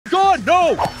man!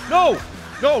 No! No!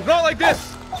 No, not like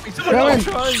this!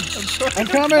 I'm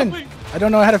coming! I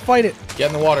don't know how to fight it.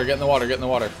 Get in the water, get in the water, get in the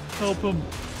water. Help him.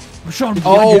 Sean,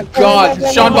 oh God,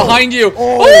 Sean behind you!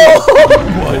 Running!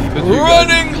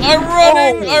 I'm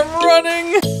running! I'm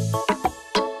running!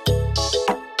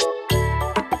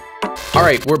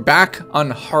 Alright, we're back on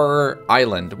Horror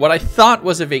Island. What I thought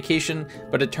was a vacation,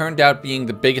 but it turned out being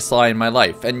the biggest lie in my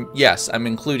life. And yes, I'm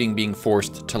including being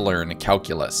forced to learn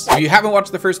calculus. If you haven't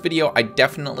watched the first video, I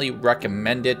definitely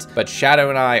recommend it. But Shadow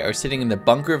and I are sitting in the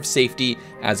bunker of safety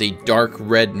as a dark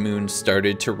red moon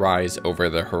started to rise over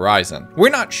the horizon. We're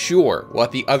not sure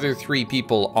what the other 3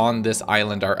 people on this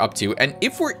island are up to, and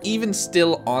if we're even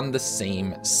still on the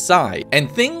same side. And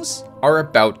things are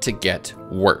about to get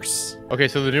worse. Okay,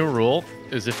 so the new rule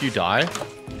is if you die,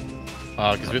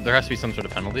 because there has to be some sort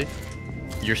of penalty,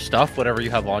 your stuff, whatever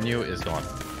you have on you, is gone.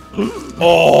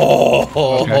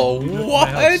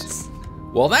 What?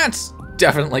 Well, that's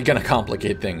definitely gonna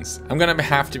complicate things. I'm gonna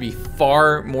have to be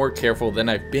far more careful than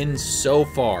I've been so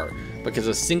far, because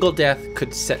a single death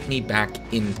could set me back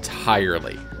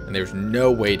entirely, and there's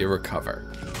no way to recover.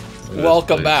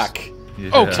 Welcome back.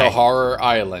 Yeah. To Horror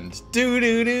Island.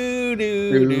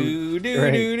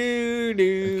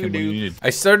 I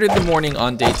started the morning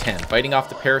on day 10, fighting off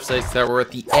the parasites that were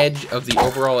at the edge of the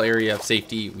overall area of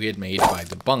safety we had made by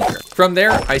the bunker. From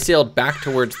there, I sailed back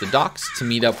towards the docks to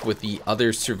meet up with the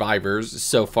other survivors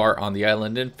so far on the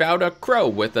island and found a crow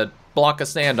with a block of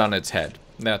sand on its head.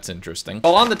 That's interesting.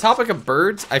 While on the topic of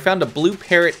birds, I found a blue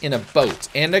parrot in a boat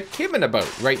and a kim in a boat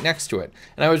right next to it.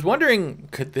 And I was wondering,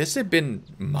 could this have been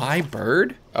my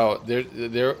bird? Oh,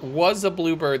 there was a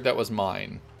blue bird that was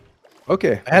mine.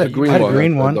 Okay, I had a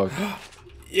green one.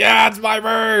 Yeah, it's my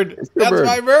bird. That's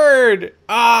my bird.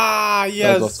 Ah,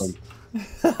 yes. Awesome.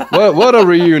 what a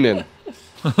reunion.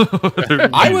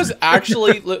 I was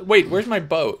actually, wait, where's my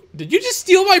boat? Did you just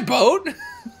steal my boat?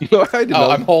 No, I did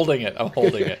not. I'm holding it. I'm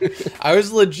holding it. I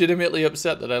was legitimately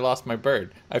upset that I lost my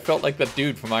bird. I felt like that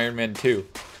dude from Iron Man 2.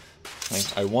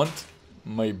 Like, I want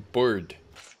my bird.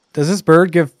 Does this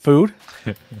bird give food?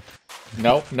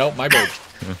 No, my bird.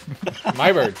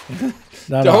 My bird.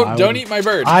 No, don't eat my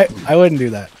bird. I wouldn't do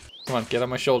that. Come on, get on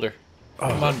my shoulder.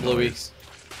 Come on, Bluey.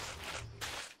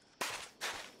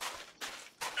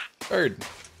 Bird.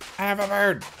 I have a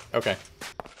bird. Okay.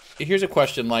 Here's a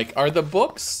question, like, are the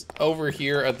books over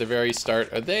here at the very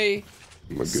start, are they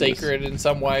sacred in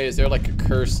some way? Is there like a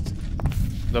cursed...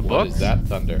 The books? What is that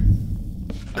thunder?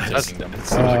 That's such a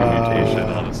mutation,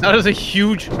 honestly. That is a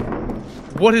huge...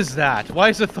 What is that? Why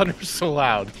is the thunder so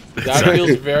loud? That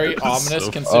feels very ominous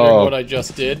considering what I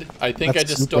just did. I think I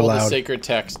just stole the sacred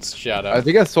texts, Shadow. I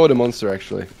think I saw the monster,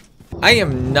 actually. I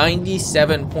am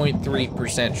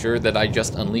 97.3% sure that I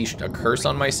just unleashed a curse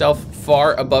on myself,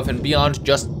 far above and beyond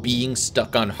just being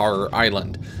stuck on Horror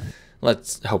Island.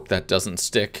 Let's hope that doesn't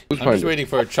stick. I'm just waiting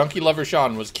for Chunky Lover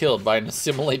Sean was killed by an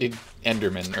assimilated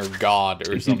Enderman or God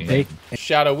or something.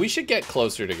 Shadow, we should get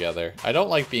closer together. I don't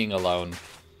like being alone.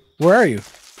 Where are you?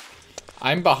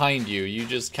 I'm behind you. You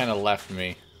just kind of left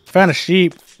me. Found a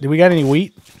sheep. Do we got any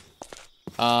wheat?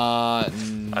 I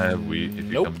have wheat if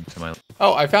you come to my...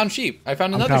 Oh, I found sheep. I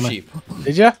found another sheep.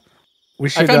 Did ya?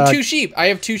 I found 2 sheep. I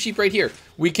have 2 sheep right here.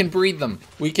 We can breed them.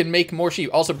 We can make more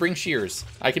sheep. Also, bring shears.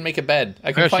 I can make a bed.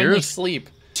 I can finally sleep.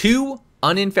 2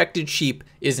 uninfected sheep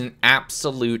is an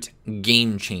absolute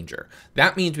game changer.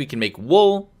 That means we can make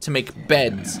wool to make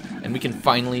beds, and we can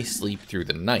finally sleep through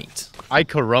the night. Ay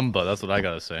caramba, that's what I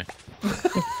gotta say.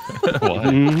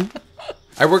 What?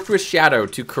 I worked with Shadow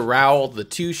to corral the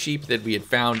 2 sheep that we had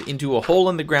found into a hole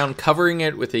in the ground, covering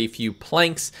it with a few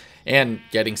planks, and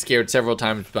getting scared several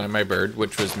times by my bird,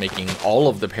 which was making all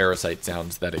of the parasite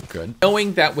sounds that it could.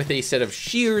 Knowing that with a set of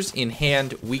shears in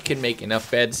hand, we could make enough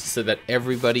beds so that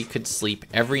everybody could sleep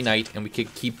every night and we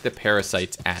could keep the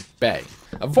parasites at bay.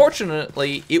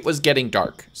 Unfortunately, it was getting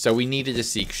dark, so we needed to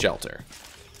seek shelter.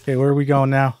 Okay, where are we going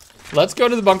now? Let's go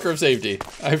to the bunker of safety.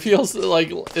 I feel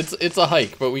like it's a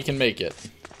hike, but we can make it.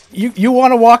 You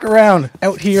want to walk around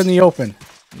out here in the open?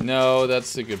 No,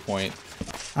 that's a good point.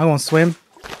 I won't swim.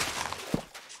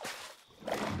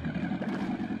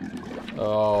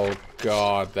 Oh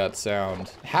God, that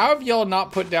sound. How have y'all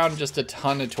not put down just a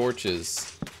ton of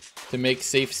torches to make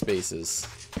safe spaces?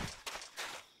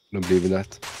 Don't believe in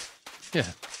that. Yeah.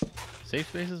 Safe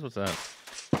spaces? What's that?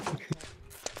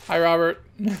 Hi, Robert.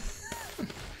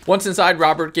 Once inside,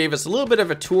 Robert gave us a little bit of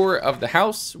a tour of the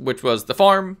house, which was the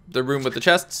farm, the room with the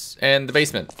chests, and the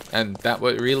basement. And that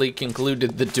really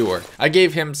concluded the tour. I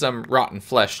gave him some rotten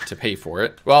flesh to pay for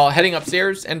it, while heading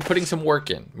upstairs and putting some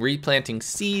work in, replanting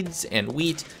seeds and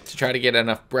wheat to try to get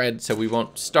enough bread so we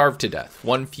won't starve to death.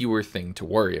 One fewer thing to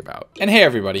worry about. And hey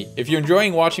everybody, if you're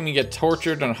enjoying watching me get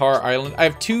tortured on Horror Island, I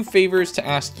have 2 favors to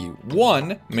ask you.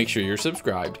 1, make sure you're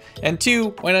subscribed. And 2,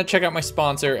 why not check out my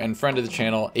sponsor and friend of the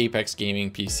channel, Apex Gaming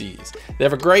PCs. They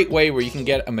have a great way where you can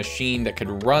get a machine that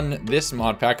could run this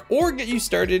mod pack or get you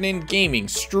started in gaming,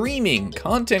 streaming,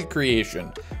 content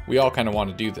creation. We all kind of want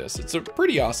to do this. It's a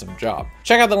pretty awesome job.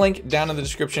 Check out the link down in the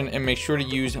description and make sure to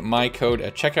use my code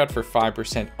at checkout for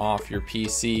 5% off your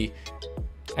PC.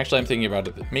 Actually, I'm thinking about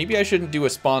it. Maybe I shouldn't do a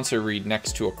sponsor read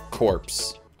next to a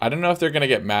corpse. I don't know if they're gonna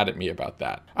get mad at me about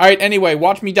that. All right, anyway,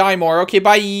 watch me die more. Okay,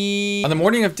 bye. On the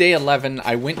morning of day 11,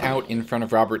 I went out in front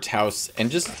of Robert's house and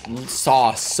just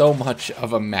saw so much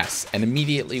of a mess and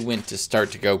immediately went to start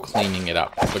to go cleaning it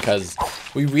up because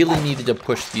we really needed to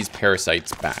push these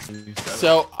parasites back.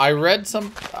 So I read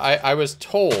I was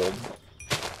told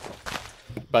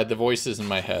by the voices in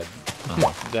my head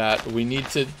that we need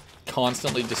to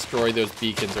constantly destroy those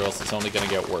beacons or else it's only going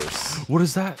to get worse. What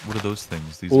is that? What are those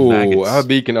things? These Oh, maggots? I have a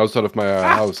beacon outside of my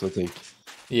house, I think.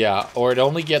 Yeah, or it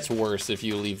only gets worse if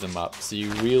you leave them up. So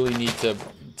you really need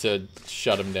to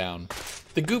shut them down.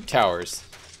 The goop towers.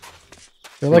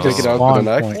 They're like a Take it out with spawn an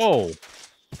axe. point. Whoa.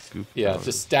 Goop Yeah, powder.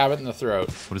 just stab it in the throat.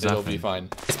 What does that It'll be mean? fine.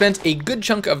 I spent a good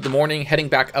chunk of the morning heading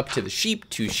back up to the sheep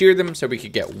to shear them so we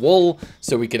could get wool,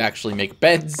 so we could actually make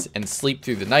beds and sleep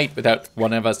through the night without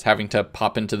one of us having to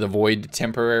pop into the void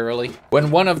temporarily.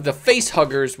 When one of the face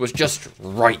huggers was just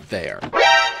right there.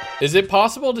 Is it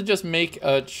possible to just make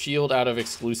a shield out of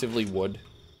exclusively wood?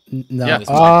 No.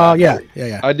 Yeah,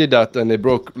 Yeah. I did that and it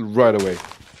broke right away.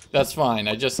 That's fine.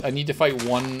 I need to fight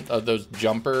one of those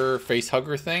jumper face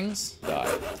hugger things. Die.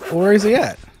 Where is he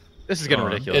at? This is getting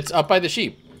ridiculous. It's up by the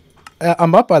sheep.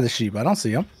 I'm up by the sheep. I don't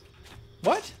see him.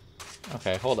 What?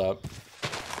 Okay, hold up.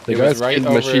 The It was guys right killed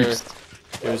my over. sheep.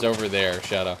 It was over there,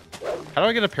 Shadow. How do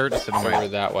I get a parrot to sit in my Over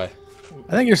that way.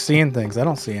 I think you're seeing things. I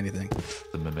don't see anything.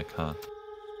 The mimic, huh?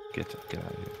 Get out of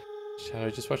here. Shadow, I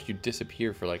just watched you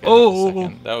disappear for like a Oh.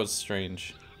 second. That was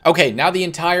strange. Okay, now the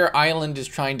entire island is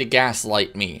trying to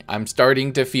gaslight me. I'm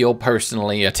starting to feel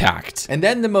personally attacked. And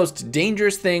then the most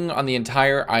dangerous thing on the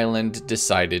entire island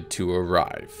decided to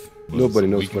arrive. Nobody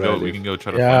knows we can what I go. do. We can go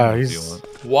try to Yeah, find him if he's- you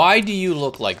want. Why do you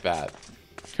look like that?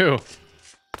 Who?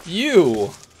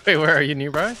 You! Wait, where are you,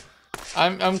 nearby?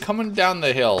 I'm coming down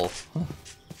the hill.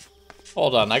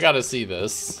 Hold on, I gotta see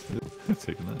this.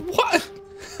 Taking that. What?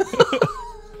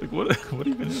 Like what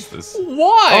even is this?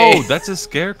 Why? Oh, that's a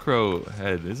scarecrow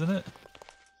head, isn't it?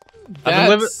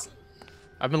 That's...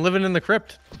 I've been living in the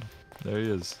crypt. There he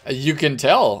is. You can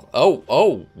tell.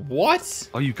 Oh, what?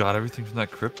 Oh, you got everything from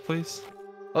that crypt place?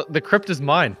 The crypt is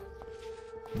mine.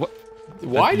 What?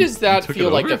 Why You- does that you took feel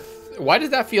it like over? why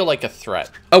does that feel like a threat?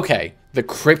 Okay, the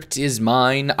crypt is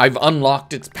mine. I've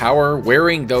unlocked its power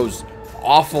wearing those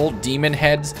awful demon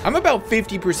heads. I'm about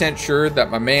 50% sure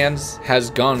that my man's has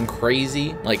gone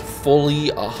crazy, like fully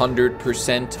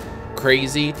 100%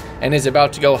 crazy, and is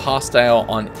about to go hostile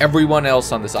on everyone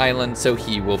else on this island, so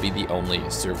he will be the only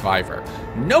survivor.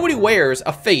 Nobody wears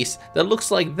a face that looks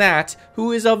like that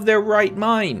who is of their right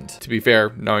mind. To be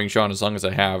fair, knowing Sean as long as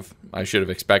I have, I should have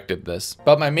expected this.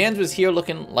 But my man's was here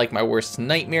looking like my worst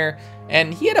nightmare,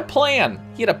 and he had a plan.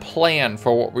 He had a plan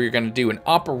for what we were gonna do, an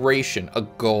operation, a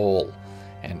goal.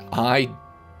 And I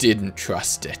didn't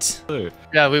trust it.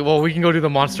 Yeah, we can go to the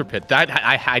monster pit. That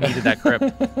I needed that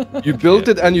crypt. You built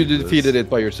Yeah, it and you this. defeated it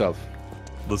by yourself.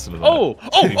 Listen to that. Oh,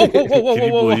 Can you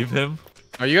believe him?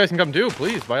 Oh, you guys can come too,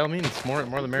 please. By all means, more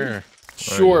the merrier.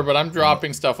 Sure, but I'm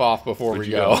dropping stuff off before Where'd we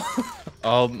you go.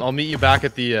 I'll meet you back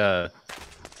at the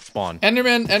spawn.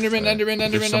 Enderman.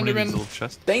 There's so many of these little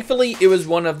chests. Thankfully, it was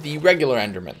one of the regular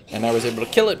Endermen, and I was able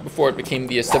to kill it before it became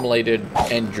the assimilated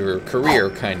end your career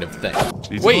kind of thing.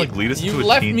 These Wait, like lead us you to a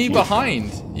left teen me food.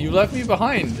 behind. You left me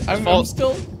behind. I'm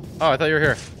still... Oh, I thought you were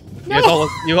here.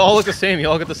 You all look the same. You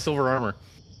all get the silver armor.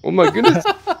 Oh my goodness.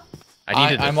 I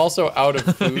needed I'm it. also out of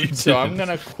You food, so I'm didn't.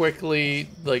 gonna quickly,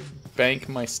 like, bank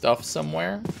my stuff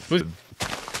somewhere. Who's,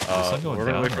 sun going we're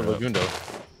gonna down wait for or up?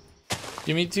 Legundo.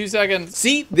 Give me 2 seconds.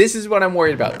 See, this is what I'm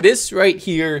worried about. This right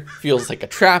here feels like a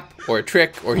trap or a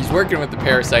trick, or he's working with the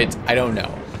parasites. I don't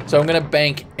know. So I'm gonna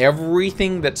bank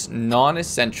everything that's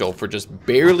non-essential for just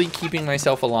barely keeping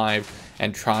myself alive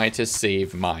and try to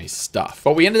save my stuff.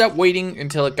 But we ended up waiting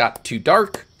until it got too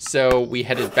dark, so we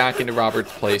headed back into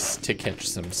Robert's place to catch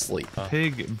some sleep.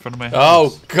 Pig in front of my Oh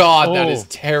house. God, that is Oh.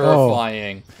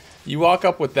 terrifying. You walk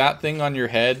up with that thing on your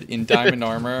head in diamond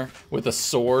armor with a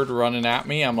sword running at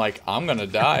me. I'm like, I'm gonna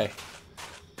die.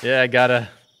 Yeah, I gotta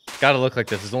look like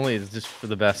this. It's just for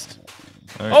the best.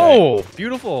 Right. Oh,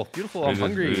 beautiful. I'm Ready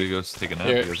hungry. to go take a nap.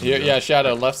 Here, yeah,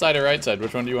 Shadow. Left side or right side?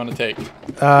 Which one do you want to take?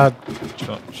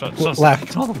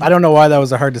 Left. I don't know why that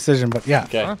was a hard decision, but yeah.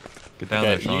 Okay. Huh? Get down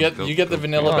there, Okay. Sean. You get the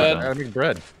vanilla I bed. gotta make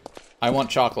bread. I want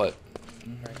chocolate.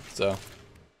 So,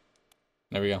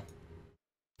 there we go.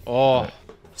 Oh, I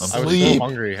was so Sleep.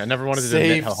 hungry. I never wanted to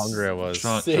admit how hungry I was.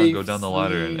 Sean, Safe go down the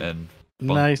ladder and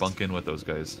bunk in with those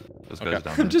guys. Those guys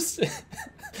down there. I'm just.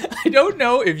 I don't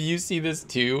know if you see this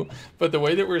too, but the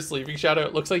way that we're sleeping, Shadow,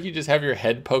 it looks like you just have your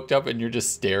head poked up and you're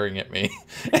just staring at me.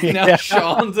 And now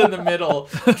Sean's in the middle,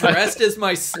 dressed as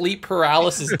my sleep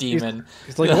paralysis demon.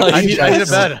 He's like, I need a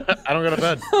bed. I don't got a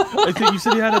bed. I think you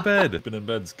said you had a bed. Been in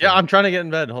bed. Yeah, I'm trying to get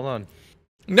in bed. Hold on.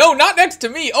 No, not next to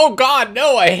me. Oh God,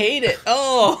 no! I hate it.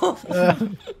 Oh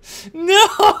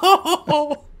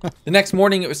no! The next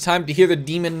morning, it was time to hear the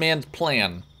Demon Man's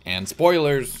plan. And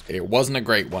spoilers, it wasn't a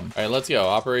great one. All right, let's go.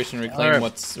 Operation Reclaim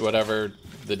whatever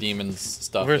the demon's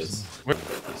stuff is.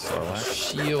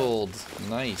 Shield,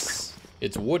 nice.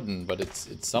 It's wooden, but it's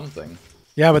something.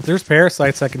 Yeah, but there's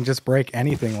parasites that can just break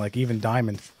anything, like even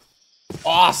diamond.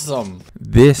 Awesome.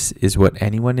 This is what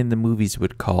anyone in the movies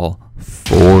would call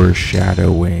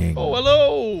foreshadowing. Oh,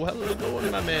 hello. How's it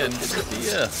going, my man? Good to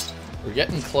see ya. We're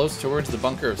getting close towards the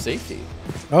bunker of safety.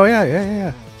 Oh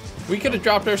yeah. We could have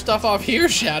dropped our stuff off here,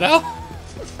 Shadow.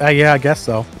 Yeah, I guess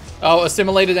so. Oh,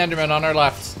 assimilated Enderman on our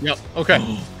left. Yep.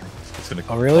 Okay. It's gonna,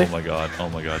 Oh really? Oh my god,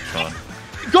 Sean.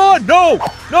 God, no,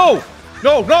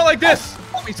 not like this.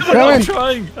 Coming. I'm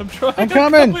trying. I'm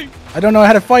coming. I don't know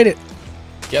how to fight it.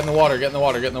 Get in the water, get in the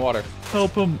water, get in the water.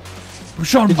 Help him.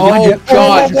 Sean, Oh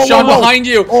God, whoa, Sean whoa. behind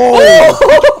you. what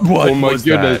Oh my was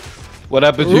goodness. that? What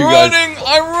happened to you guys?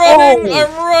 I'm running,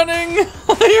 I'm running.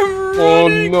 Oh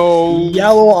no.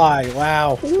 Yelloweye.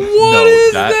 Wow. What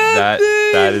is that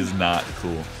thing? that is not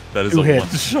cool. That is Two a hits.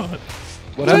 one shot.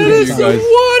 What happened to you guys?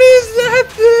 What is that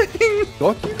thing?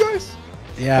 Fuck you guys?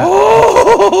 Yeah.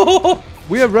 Oh!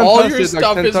 We have run All past your it like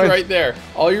stuff 10 is times. right there.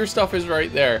 All your stuff is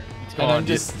right there. And I'm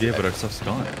just. Yeah, but our stuff's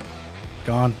gone.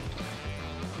 Gone.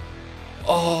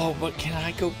 Oh, but can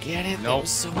I go get it? There Nope. was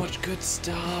so much good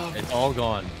stuff. It's all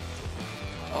gone.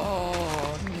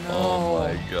 Oh no. Oh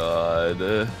my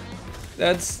god.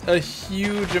 That's a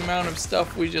huge amount of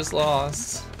stuff we just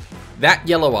lost. That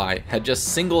Yelloweye had just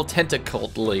single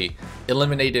tentacledly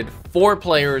eliminated 4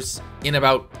 players in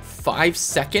about 5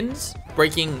 seconds,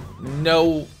 breaking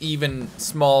no even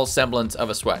small semblance of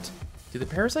a sweat. Do the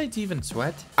parasites even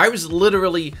sweat? I was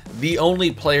literally the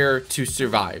only player to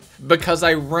survive because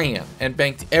I ran and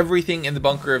banked everything in the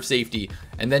bunker of safety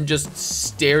and then just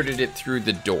stared at it through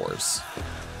the doors.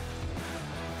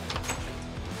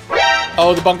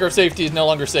 Oh, the bunker of safety is no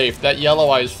longer safe. That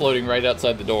Yelloweye is floating right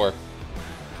outside the door.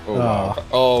 Oh, wow.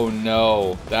 Oh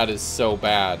no, that is so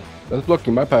bad. That's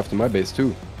blocking my path to my base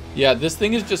too. Yeah, this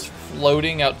thing is just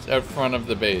floating out front of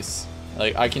the base.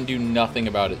 Like, I can do nothing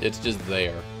about it. It's just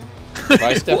there. If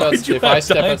I step,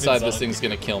 outside, this thing's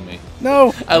gonna kill me.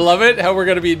 No. I love it how we're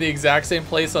gonna be in the exact same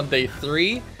place on day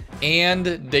 3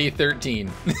 and day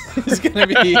 13. It's gonna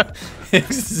be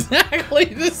exactly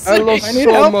the same. I lost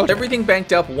so much. Everything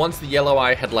banked up once the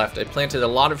Yelloweye had left. I planted a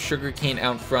lot of sugarcane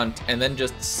out front and then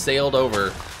just sailed over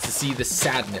to see the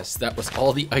sadness that was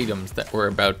all the items that were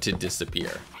about to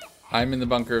disappear. I'm in the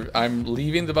bunker. I'm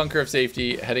leaving the bunker of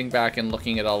safety, heading back and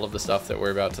looking at all of the stuff that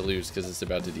we're about to lose because it's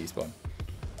about to despawn.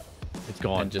 It's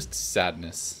gone. And just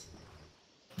sadness.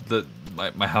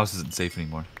 My house isn't safe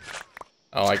anymore.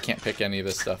 Oh, I can't pick any of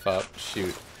this stuff up.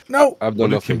 Shoot. No. I've What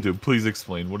done did Kim nothing. do? Please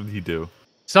explain. What did he do?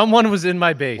 Someone was in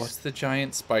my base. What's the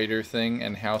giant spider thing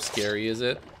and how scary is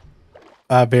it?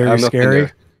 Very I'm nothing scary.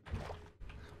 there.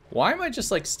 Why am I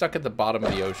just like stuck at the bottom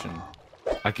of the ocean?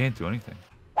 I can't do anything.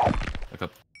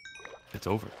 It's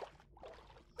over.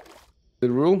 The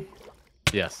rule?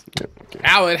 Yes.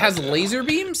 Ow, it has laser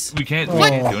beams? We can't do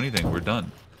anything. We're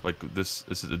done. Like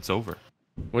it's over.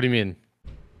 What do you mean?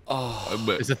 Oh,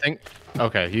 But Is the thing?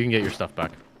 Okay, you can get your stuff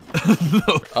back.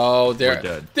 oh, We're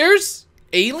dead. there's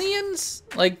aliens?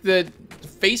 Like the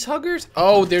face huggers?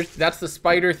 Oh, that's the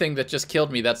spider thing that just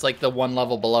killed me. That's like the one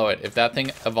level below it. If that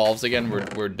thing evolves again,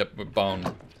 we're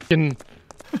boned.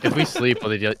 If we sleep, will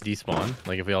they despawn?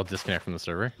 Like if we all disconnect from the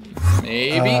server?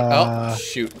 Maybe. Oh,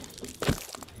 shoot.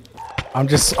 I'm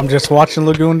just watching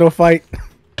Legundo fight.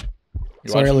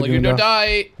 You Sorry, watching Legundo Legundo.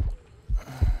 die?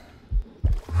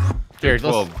 Here,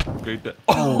 12. Great.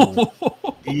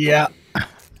 Yeah.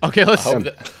 Okay, let's. I hope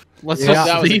that- Let's Yeah. just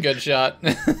That was a sleep. good shot.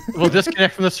 We'll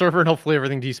disconnect from the server and hopefully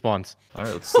everything despawns. All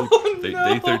right, let's sleep. Oh, Day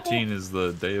no. 13 is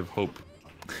the day of hope.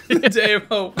 The day of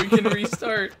hope. We can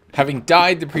restart. Having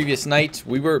died the previous night,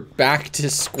 we were back to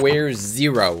square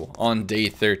zero on day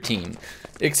 13.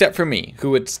 Except for me,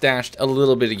 who had stashed a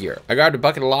little bit of gear. I grabbed a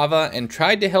bucket of lava and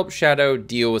tried to help Shadow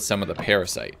deal with some of the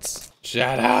parasites.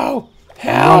 Shadow! I'm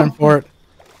running Help! for it.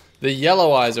 The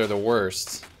yellow eyes are the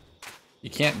worst. You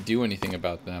can't do anything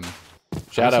about them.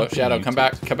 Shadow, come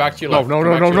back to your left. No,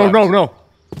 come back to your left. no.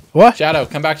 What? Shadow,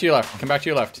 come back to your left. Come back to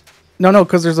your left. No,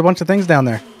 because there's a bunch of things down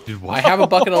there. Dude, I what? have a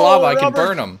bucket of lava. I can Robert.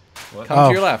 burn them. What? Come Oh.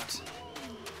 to your left.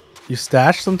 You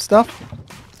stashed some stuff?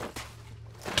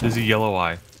 There's a yellow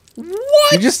eye.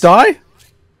 What? You just die?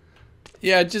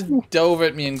 Yeah, it just dove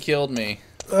at me and killed me.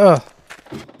 Ugh.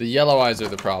 The yellow eyes are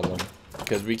the problem.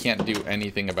 Because we can't do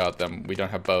anything about them. We don't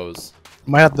have bows.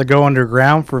 Might have to go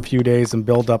underground for a few days and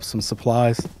build up some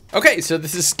supplies. Okay, so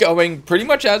this is going pretty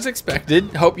much as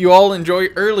expected. Hope you all enjoy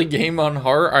early game on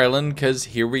Horror Island, because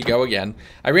here we go again.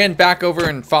 I ran back over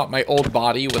and fought my old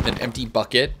body with an empty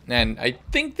bucket, and I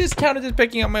think this counted as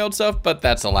picking up my old stuff, but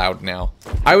that's allowed now.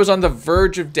 I was on the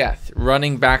verge of death,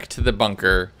 running back to the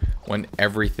bunker when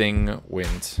everything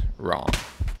went wrong.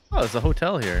 Oh, there's a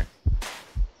hotel here.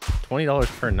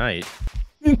 $20 per night.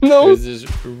 No, There's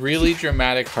this really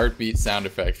dramatic heartbeat sound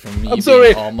effect from me I'm being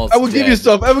sorry. almost I will give you dead.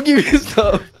 stuff. I will give you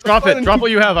stuff. Drop it. Drop what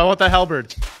you have. I want that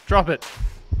halberd. Drop it.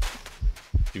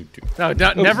 Dude. No,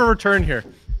 never return here.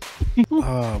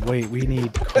 Wait, we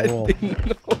need coal.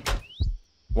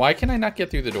 Why can I not get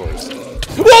through the doors?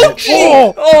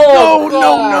 Oh!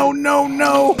 Oh,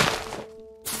 No!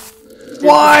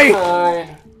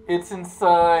 Why? It's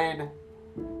inside.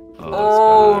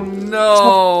 Oh, Oh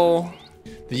no!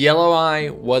 The yellow eye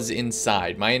was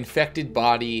inside. My infected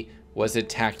body was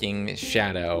attacking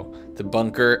Shadow. The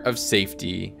bunker of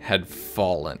safety had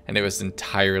fallen, and it was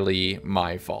entirely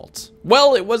my fault.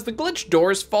 Well, it was the glitch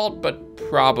door's fault, but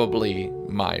probably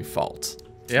my fault.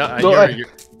 Yeah, No, you're,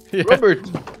 yeah. Robert.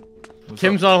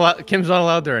 Kim's not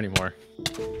allowed there anymore.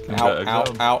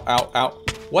 Ow.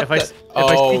 What If I the?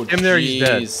 see Kim there, he's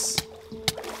dead. jeez.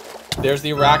 There's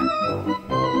the arach.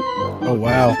 Oh,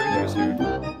 wow. Traders here.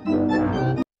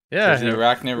 Yeah. There's the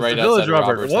arachnid right the village, outside of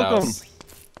Robert. Robert's Welcome. house.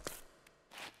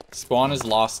 Spawn is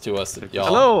lost to us, y'all.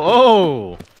 Hello.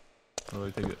 Oh. How do I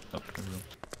take it? Oh, there we go.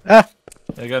 Ah,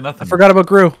 I got nothing. I forgot about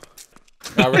Gru.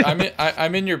 Robert,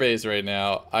 I'm in your base right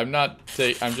now. I'm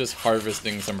just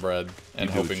harvesting some bread and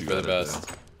You do what hoping you for the gotta best.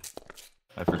 do.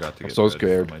 I forgot to get so bread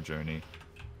scared. for my journey.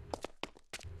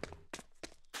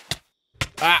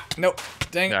 Ah, nope.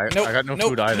 Dang. Yeah, I nope. got no nope,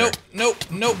 food either.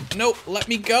 Nope. Let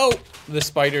me go. The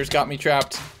spiders got me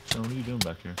trapped. So what are you doing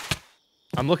back here?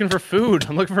 I'm looking for food.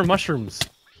 I'm looking for mushrooms.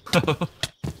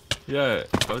 Yeah. I was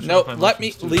trying to Nope. find Let me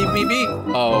mushrooms, too. leave me be.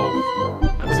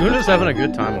 Oh. Luna's having a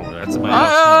good time over there. That's my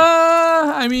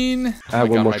house. I mean. I have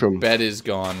oh my one God, mushroom. My bed is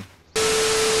gone.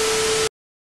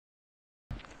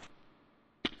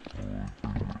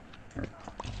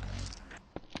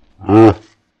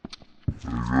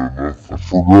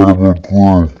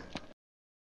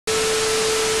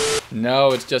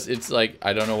 No, it's like,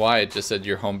 I don't know why, it just said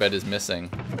your home bed is missing.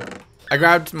 I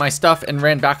grabbed my stuff and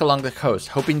ran back along the coast,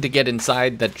 hoping to get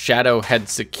inside that Shadow had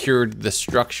secured the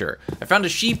structure. I found a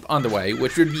sheep on the way,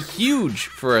 which would be huge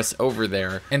for us over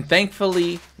there, and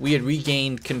thankfully, we had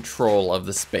regained control of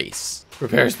the space.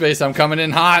 Prepare space, I'm coming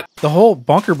in hot! The whole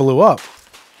bunker blew up.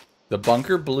 The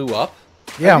bunker blew up?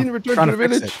 Yeah, I I'm didn't return trying to the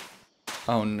fix village. it.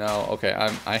 Oh no, okay,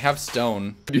 I have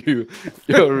stone.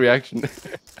 Your reaction.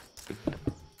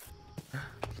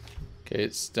 Okay,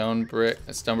 stone brick,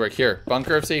 here.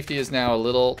 Bunker of safety is now a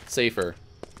little safer.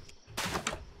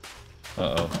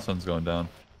 Uh-oh, the sun's going down.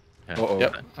 Uh-oh.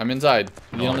 Yep, I'm inside.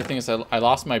 The only thing is I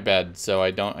lost my bed, so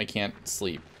I can't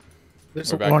sleep.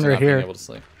 There's We're back one to right not being here. able to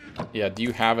sleep. Yeah, do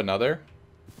you have another?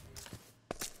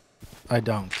 I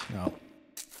don't. No.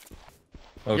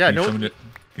 Oh, Yeah, can you no- show me, can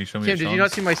you show me Kim, your did you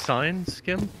not songs? see my signs,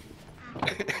 Kim?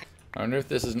 I wonder if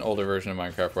this is an older version of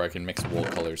Minecraft where I can mix wool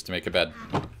colors to make a bed.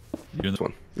 You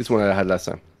doing This one I had last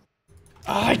time.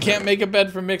 Ah, I can't make a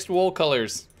bed from mixed wool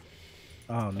colors.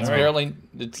 Oh, no. Apparently,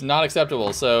 it's not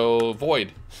acceptable, so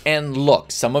void. And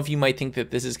look, some of you might think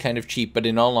that this is kind of cheap, but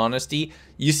in all honesty,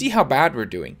 you see how bad we're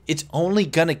doing. It's only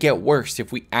gonna get worse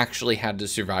if we actually had to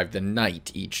survive the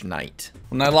night each night.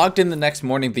 When I logged in the next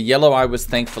morning, the yellow eye was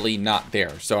thankfully not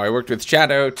there, so I worked with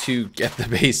Shadow to get the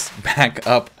base back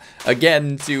up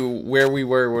again to where we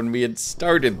were when we had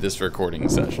started this recording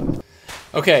session.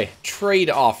 Okay, trade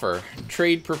offer,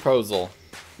 trade proposal.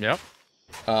 Yep.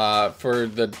 For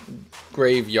the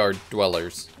graveyard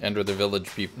dwellers and or the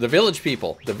village people. The village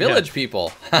people. The village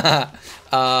people.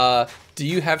 Do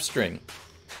you have string?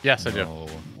 Yes, I do.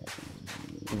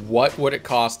 What would it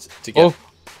cost to get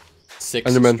 6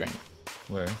 Enderman. string?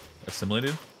 Where?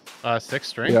 Assimilated? 6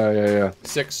 string. Yeah.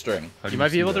 6 string. How do You might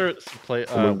be see able that? to play.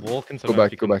 Wool can Go sometimes back, go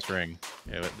become back. string.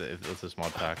 Yeah, it's this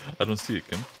mod pack. I don't see it,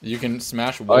 Kim. You can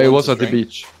smash wool Oh, it into was at the string.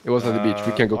 beach. It was at the beach.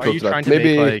 We can't go Are close you to trying that. to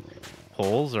Maybe. make like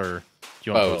poles or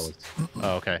do you want Bows. bows?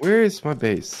 Oh, okay. Where is my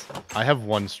base? I have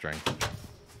 1 string.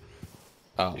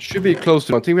 Oh. It should be close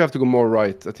to. I think we have to go more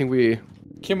right. I think we.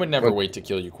 Kim would never What? wait to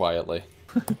kill you quietly.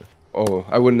 Oh,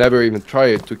 I would never even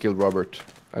try to kill Robert.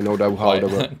 I know that how that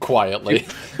works. Quietly.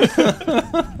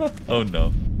 Oh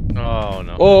no. Oh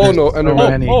no. Oh no,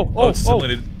 Enderman.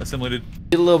 Assimilated.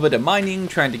 Did a little bit of mining,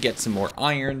 trying to get some more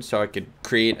iron so I could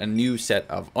create a new set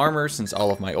of armor since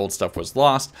all of my old stuff was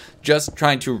lost. Just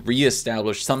trying to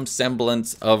reestablish some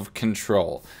semblance of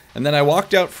control. And then I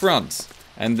walked out front,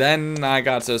 and then I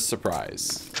got a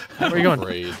surprise. Where are you going?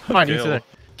 Afraid. Fine, you sit there.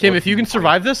 Kim, if you can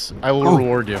survive this, I will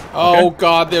reward you. Oh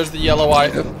god, there's the yellow eye.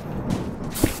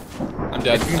 I'm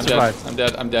dead. You can I'm dead. survive. I'm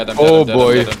dead. I'm dead. I'm Oh, dead.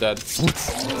 boy. I'm dead.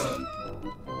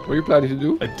 What are you planning to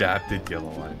do? Adapted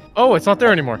Yelloweye. Oh, it's not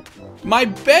there anymore. My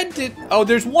bed did. Oh,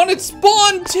 there's one at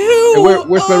spawn too. Hey,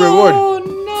 where's my reward? Oh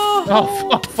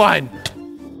no. Oh, fine.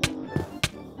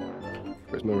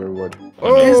 Where's my reward?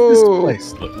 What is this Oh,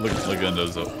 place? Look,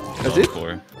 Legundo's up. That's on it?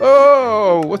 core.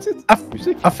 oh, what's it? I,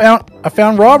 Music? I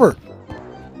found Robert.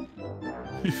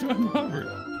 You found Robert.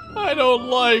 I don't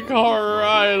like Horror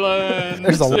Island.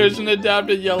 There's a- There's an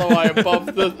adapted yelloweye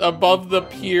above the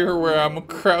pier where I'm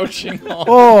crouching on.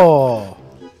 Oh,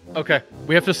 Okay,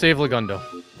 we have to save Legundo.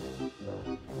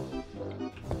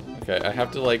 Okay, I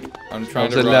have to like. I'm That trying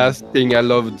was to the run. last thing I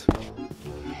loved.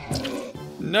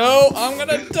 No, I'm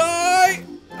gonna die.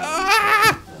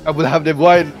 Ah! I will have the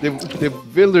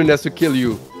wilderness to kill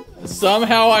you.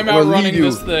 Somehow I'm I will outrunning lead you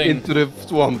this thing. into the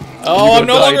swamp. Oh, You're I'm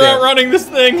no gonna die longer there. outrunning this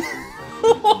thing.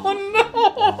 Oh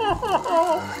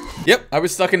no! Yep, I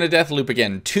was stuck in a death loop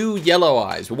again. 2 yellow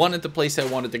eyes, one at the place I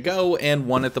wanted to go, and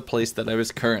one at the place that I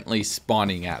was currently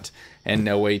spawning at, and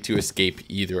no way to escape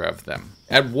either of them.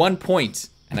 At one point,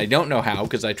 and I don't know how,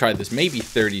 because I tried this maybe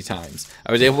 30 times,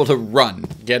 I was able to run,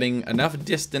 getting enough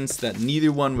distance that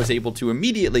neither one was able to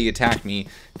immediately attack me,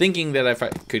 thinking that if I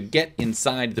could get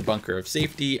inside the bunker of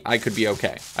safety, I could be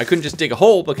okay. I couldn't just dig a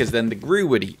hole, because then the grue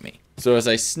would eat me. So as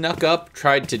I snuck up,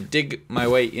 tried to dig my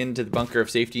way into the bunker of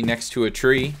safety next to a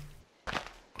tree.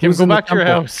 Kim, Who's go in the back to your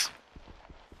temple? house.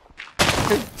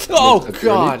 Oh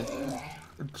god!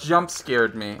 Jump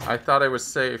scared me. I thought I was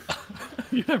safe.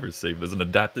 You never safe. There's an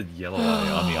adapted Yelloweye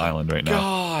on the island right now.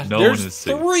 God, No there's one is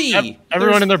safe. 3!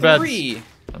 Everyone in their beds. 3!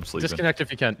 I'm sleeping. Disconnect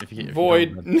if you can. If you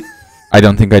Void. I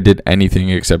don't think I did anything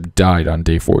except died on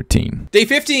day 14. Day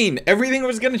 15! Everything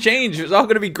was gonna change. It was all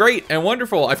gonna be great and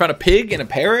wonderful. I found a pig and a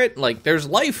parrot. Like, there's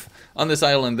life on this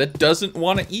island that doesn't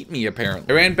want to eat me,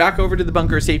 apparently. I ran back over to the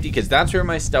bunker of safety because that's where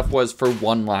my stuff was for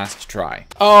one last try.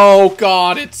 Oh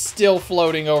god, it's still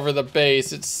floating over the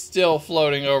base. It's still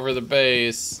floating over the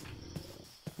base.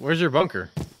 Where's your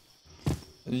bunker?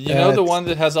 You know the It's- one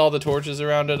that has all the torches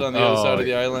around it on the other Oh, side of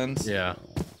the island? Yeah.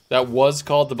 That was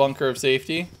called the bunker of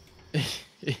safety?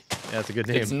 Yeah, that's a good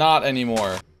name. It's not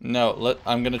anymore. No,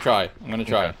 I'm gonna try. I'm gonna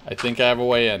try. Okay. I think I have a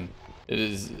way in. It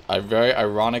is very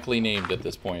ironically named at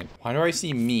this point. Why do I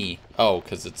see me? Oh,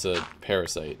 because it's a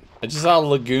parasite. I just saw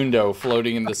Legundo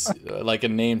floating in this, like a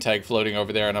name tag floating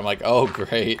over there, and I'm like, oh,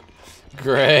 great.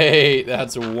 Great.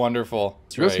 That's wonderful.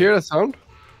 That's You guys hear that sound?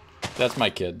 That's my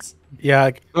kids.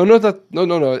 yeah. No, not that.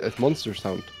 No. It's monster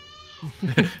sound.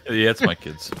 Yeah, it's my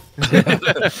kids.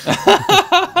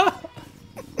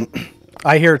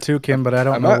 I hear it too, Kim, but I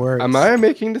don't know where. Am I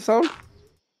making the sound?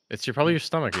 It's probably your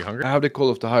stomach. Are you hungry? I have the call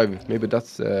of the hive. Maybe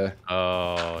that's. Oh,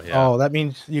 yeah. Oh, that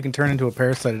means you can turn into a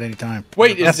parasite at any time.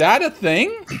 Wait, is that a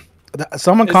thing?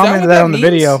 Someone Is that commented what that that on the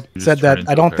means? video. You just Said turn that into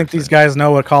I a don't think these parasite. guys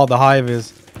know what Call of the Hive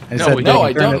is. And he No, said we they No, can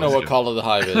I turn don't it- know what Call of the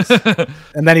Hive is.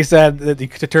 And then he said that you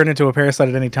could turn into a parasite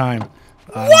at any time.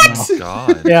 What?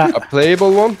 God. Yeah, a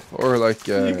playable one or like.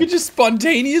 You could just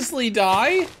spontaneously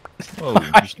die? Oh,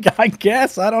 I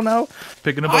guess. I don't know.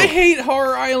 picking a I boat. hate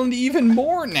Horror Island even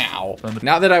more now.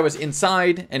 Now that I was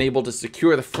inside and able to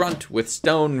secure the front with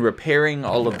stone, repairing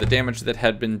all of the damage that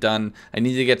had been done, I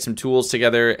needed to get some tools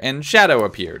together, and Shadow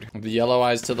appeared. The yellow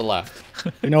eyes to the left.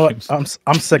 You know what?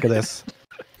 I'm sick of this.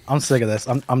 I'm sick of this.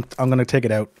 I'm gonna take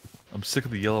it out I'm sick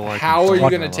of the Yelloweye. How are you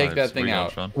controlling gonna our take lives. that thing Where you going,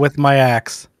 out? Sean? with my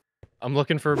axe. I'm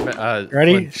looking for. Ready?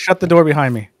 Flint. Shut the door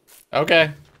behind me.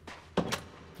 Okay.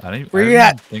 Where you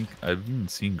at? I haven't even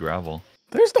seen gravel.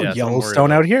 There's no Yeah, so I'm worried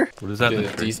Yellowstone about out here. What does that Did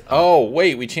mean? it oh,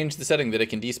 wait, we changed the setting that it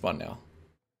can despawn now.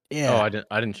 Yeah. Oh,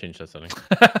 I didn't change that setting.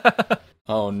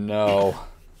 Oh no.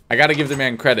 I gotta give the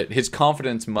man credit. His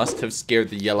confidence must have scared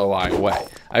the Yelloweye away.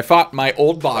 I fought my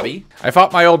old body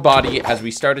as we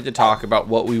started to talk about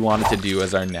what we wanted to do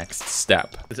as our next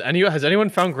step. Has anyone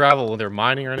found gravel when they're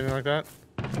mining or anything like that?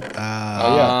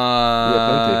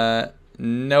 Yeah,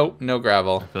 Nope, no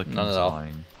gravel. I feel like None he's at all.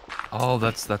 lying. Oh,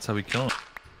 that's how we kill him.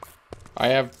 I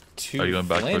have 2 Are you going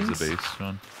back towards flints. the base,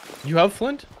 Sean? You have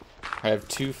flint? I have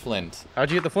 2 flint. How'd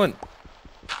you get the flint?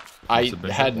 I Must have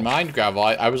been had gravel. mined gravel.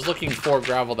 I was looking for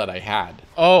gravel that I had.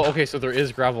 Oh, okay, so there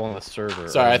is gravel on the server.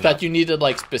 Sorry, I thought you needed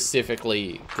like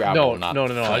specifically gravel. No. I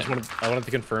wanted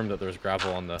to confirm that there's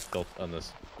gravel on this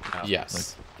map.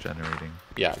 Yes. Generating.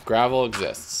 Yeah, gravel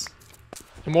exists.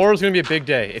 Tomorrow's gonna be a big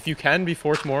day. If you can,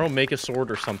 before tomorrow, make a sword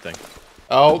or something.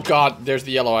 Oh god, there's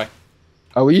the Yelloweye.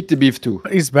 I will eat the beef too.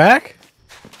 He's back?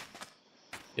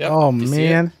 Yep. Oh, you see it?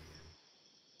 man.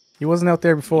 He wasn't out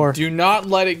there before. Do not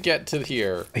let it get to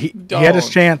here. He had his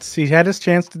Don't. chance. He had his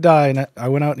chance to die, and I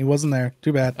went out and he wasn't there.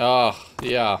 Too bad. Oh,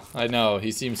 yeah, I know.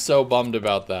 He seems so bummed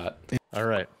about that. All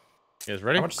right, you guys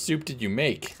ready? How much soup did you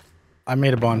make? I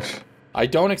made a bunch. I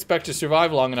don't expect to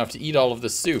survive long enough to eat all of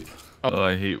this soup. Oh,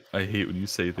 I hate when you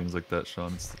say things like that,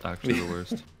 Sean. It's actually the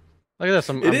worst. Look at this.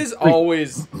 It is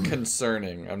always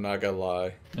concerning, I'm not gonna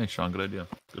lie. Hey, Sean, good idea.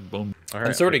 Good bone. All right.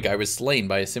 Unsorted guy was slain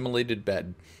by a simulated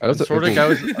bed. Unsorted guy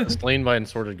was slain by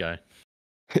unsorted guy.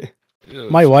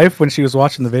 My wife, when she was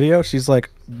watching the video, she's like,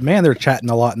 man, they're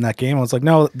chatting a lot in that game. I was like,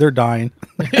 no, they're dying.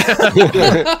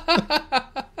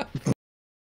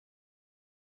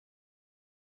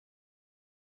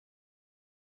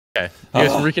 Okay, you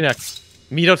guys can reconnect.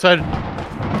 Meet outside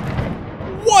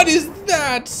What is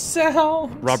that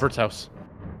sound? Robert's house.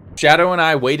 Shadow and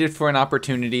I waited for an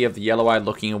opportunity of the Yelloweye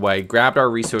looking away, grabbed our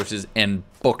resources, and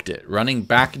booked it, running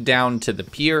back down to the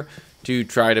pier to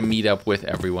try to meet up with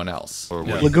everyone else. Or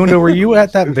Yeah. what? Legundo, were you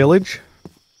at that village?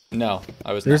 No,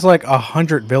 I was There's not. like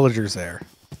 100 villagers there.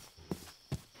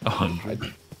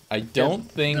 100. I don't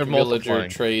think they're villager multiplying.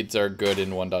 trades are good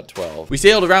in 1.12. We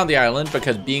sailed around the island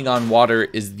because being on water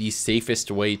is the safest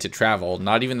way to travel.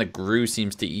 Not even the grue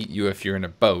seems to eat you if you're in a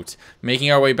boat. Making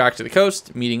our way back to the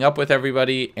coast, meeting up with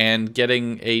everybody, and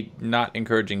getting a not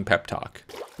encouraging pep talk.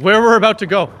 Where we're about to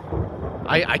go.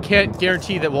 I can't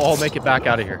guarantee that we'll all make it back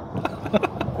out of here.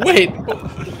 Wait,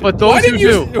 But why those who did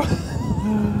you... do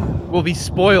will be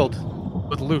spoiled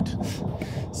with loot.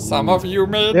 Some of you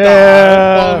may Follow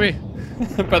Yeah. me.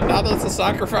 die, but that is a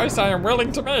sacrifice I am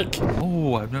willing to make.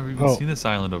 Oh, I've never even seen this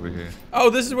island over here. Oh,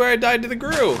 this is where I died to the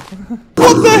grue.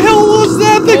 What the hell was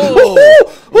that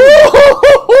thing?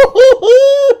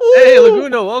 Hey,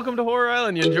 Legundo, welcome to Horror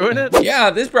Island. You enjoying it? Yeah,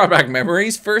 this brought back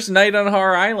memories. First night on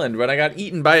Horror Island when I got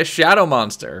eaten by a shadow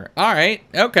monster. All right,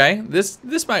 okay, this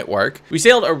might work. We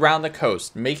sailed around the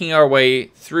coast, making our way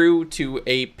through to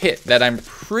a pit that I'm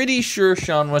pretty sure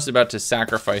Sean was about to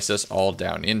sacrifice us all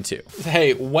down into.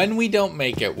 Hey, when we don't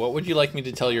make it, what would you like me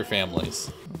to tell your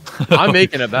families? I'm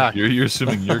making it back. You're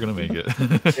assuming you're gonna make it.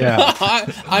 Yeah.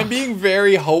 I'm being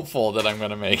very hopeful that I'm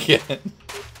gonna make it.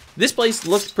 This place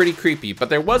looked pretty creepy, but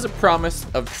there was a promise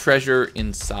of treasure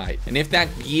inside. And if that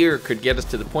gear could get us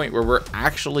to the point where we're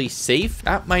actually safe,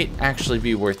 that might actually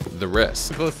be worth the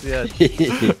risk. Close to the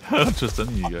edge. I don't trust any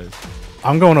of you guys.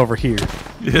 I'm going over here.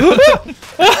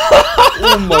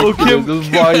 Oh my god, those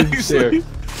vines there.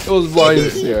 Those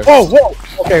vines there. Oh, whoa.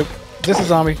 Okay, this is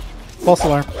zombie. False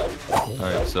alarm.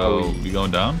 Alright, so we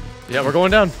going down? Yeah, we're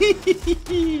going down.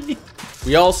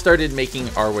 We all started making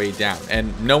our way down,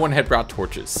 and no one had brought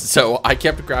torches. So I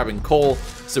kept grabbing coal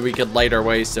so we could light our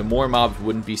way so more mobs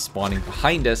wouldn't be spawning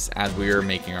behind us as we were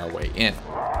making our way in.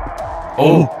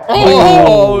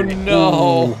 Oh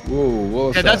no! Whoa, what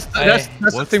was Yeah, that? that's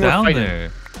the What's thing we're down fighting.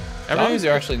 there? Zombies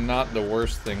are actually not the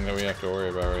worst thing that we have to worry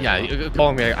about right Yeah, now.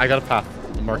 follow me. I got a path.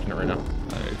 I'm marking it right now.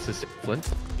 It's this flint.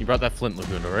 You brought that flint,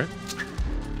 Legundo, right?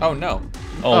 Oh no.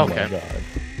 Oh okay. my god.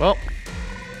 Well,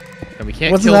 then we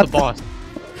can't Wasn't kill that the boss.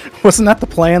 Wasn't that the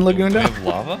plan, Legundo? We have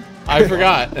lava? I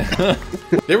forgot.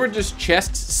 There were just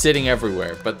chests sitting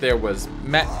everywhere, but there was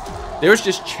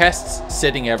just chests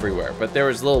sitting everywhere, but there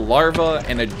was little larva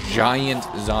and a giant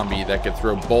zombie that could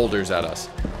throw boulders at us.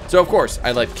 So of course,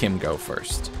 I let Kim go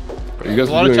first. You guys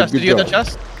A are lot of doing chests. good Did you get job. that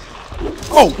chest?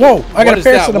 Oh, whoa. I got What a is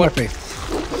that? parasite on my What-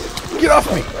 face. Get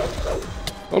off me.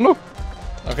 Oh no.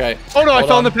 Okay. Oh no, I hold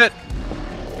fell in on. the pit.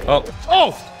 Oh,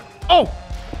 Oh! Oh!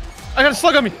 I got a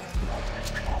slug on me.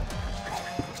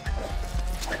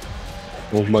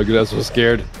 Oh my god, I'm so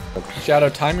scared. Shadow,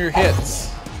 time your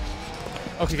hits.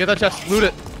 Okay, get that chest. Loot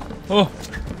it. oh,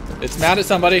 It's mad at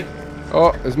somebody.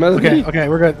 Oh, it's Melody. Okay, okay,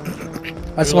 we're good.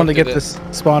 I just wanted to get this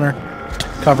spawner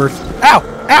covered. Ow!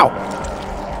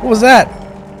 Ow! What was that?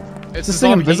 It's this a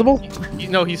thing zombie. invisible?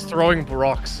 No, he's throwing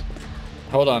rocks.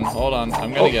 Hold on.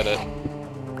 I'm gonna get it.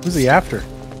 Who's he after?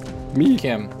 Me.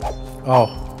 Kim.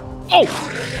 Oh.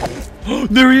 Oh!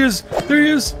 There he is! There he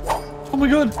is! Oh my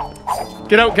god!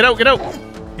 Get out! Get out! Get out!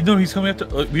 No, he's coming after.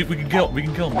 We can kill him. We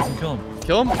can kill him. We can kill him.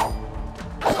 Kill him?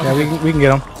 Yeah, we can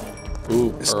get him.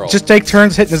 Ooh, Earl. Just take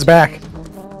turns hitting his back.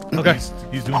 Okay.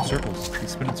 He's doing circles.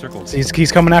 He's spinning circles.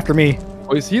 He's coming after me.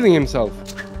 Oh, he's healing himself.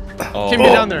 Oh. Kim,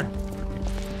 get down there.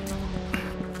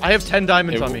 I have 10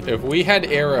 diamonds on me. If we had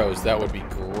arrows, that would be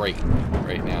great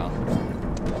right now.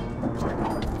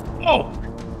 Oh!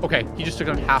 Okay, he just took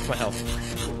out half my health.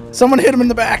 Someone hit him in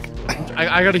the back.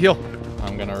 I gotta heal.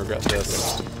 I'm gonna regret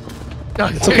this.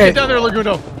 It's okay. Get down there,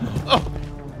 Legundo. Oh!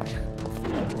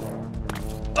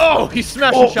 Oh! He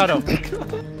smashed the shadow.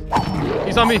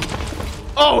 He's on me.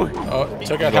 Oh! Oh,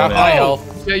 took out half my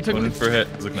health. Yeah, he took Going me. in for a hit.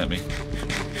 He's looking at me.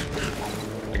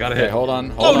 I got a Okay, hit. hold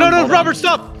on. Oh, no, hold Robert, on.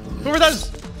 stop! Whoever that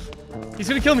is! He's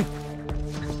gonna kill me.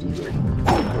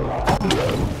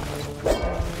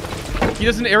 He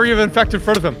has an area of infect in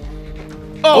front of him.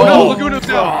 Oh, no, Legundo's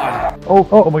down.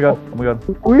 Oh my god. Oh my god.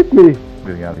 With me. I'm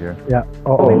getting out of here. Yeah.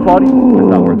 Body. It's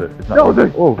not worth it. It's not worth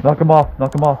it. Oh, knock him off.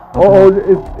 Knock him off.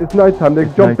 It's nighttime. They're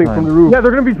jumping nighttime. from the roof. Yeah,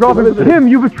 they're gonna be dropping. Tim,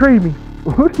 you betrayed me.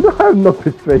 No, I have not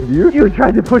betrayed you. You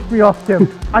tried to push me off, Tim.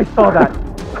 I saw that.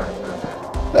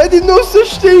 I did no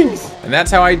such things. And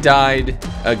that's how I died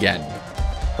again.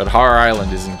 But Horror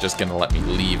Island isn't just gonna let me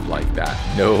leave like that.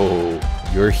 No,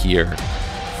 you're here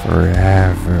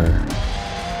forever.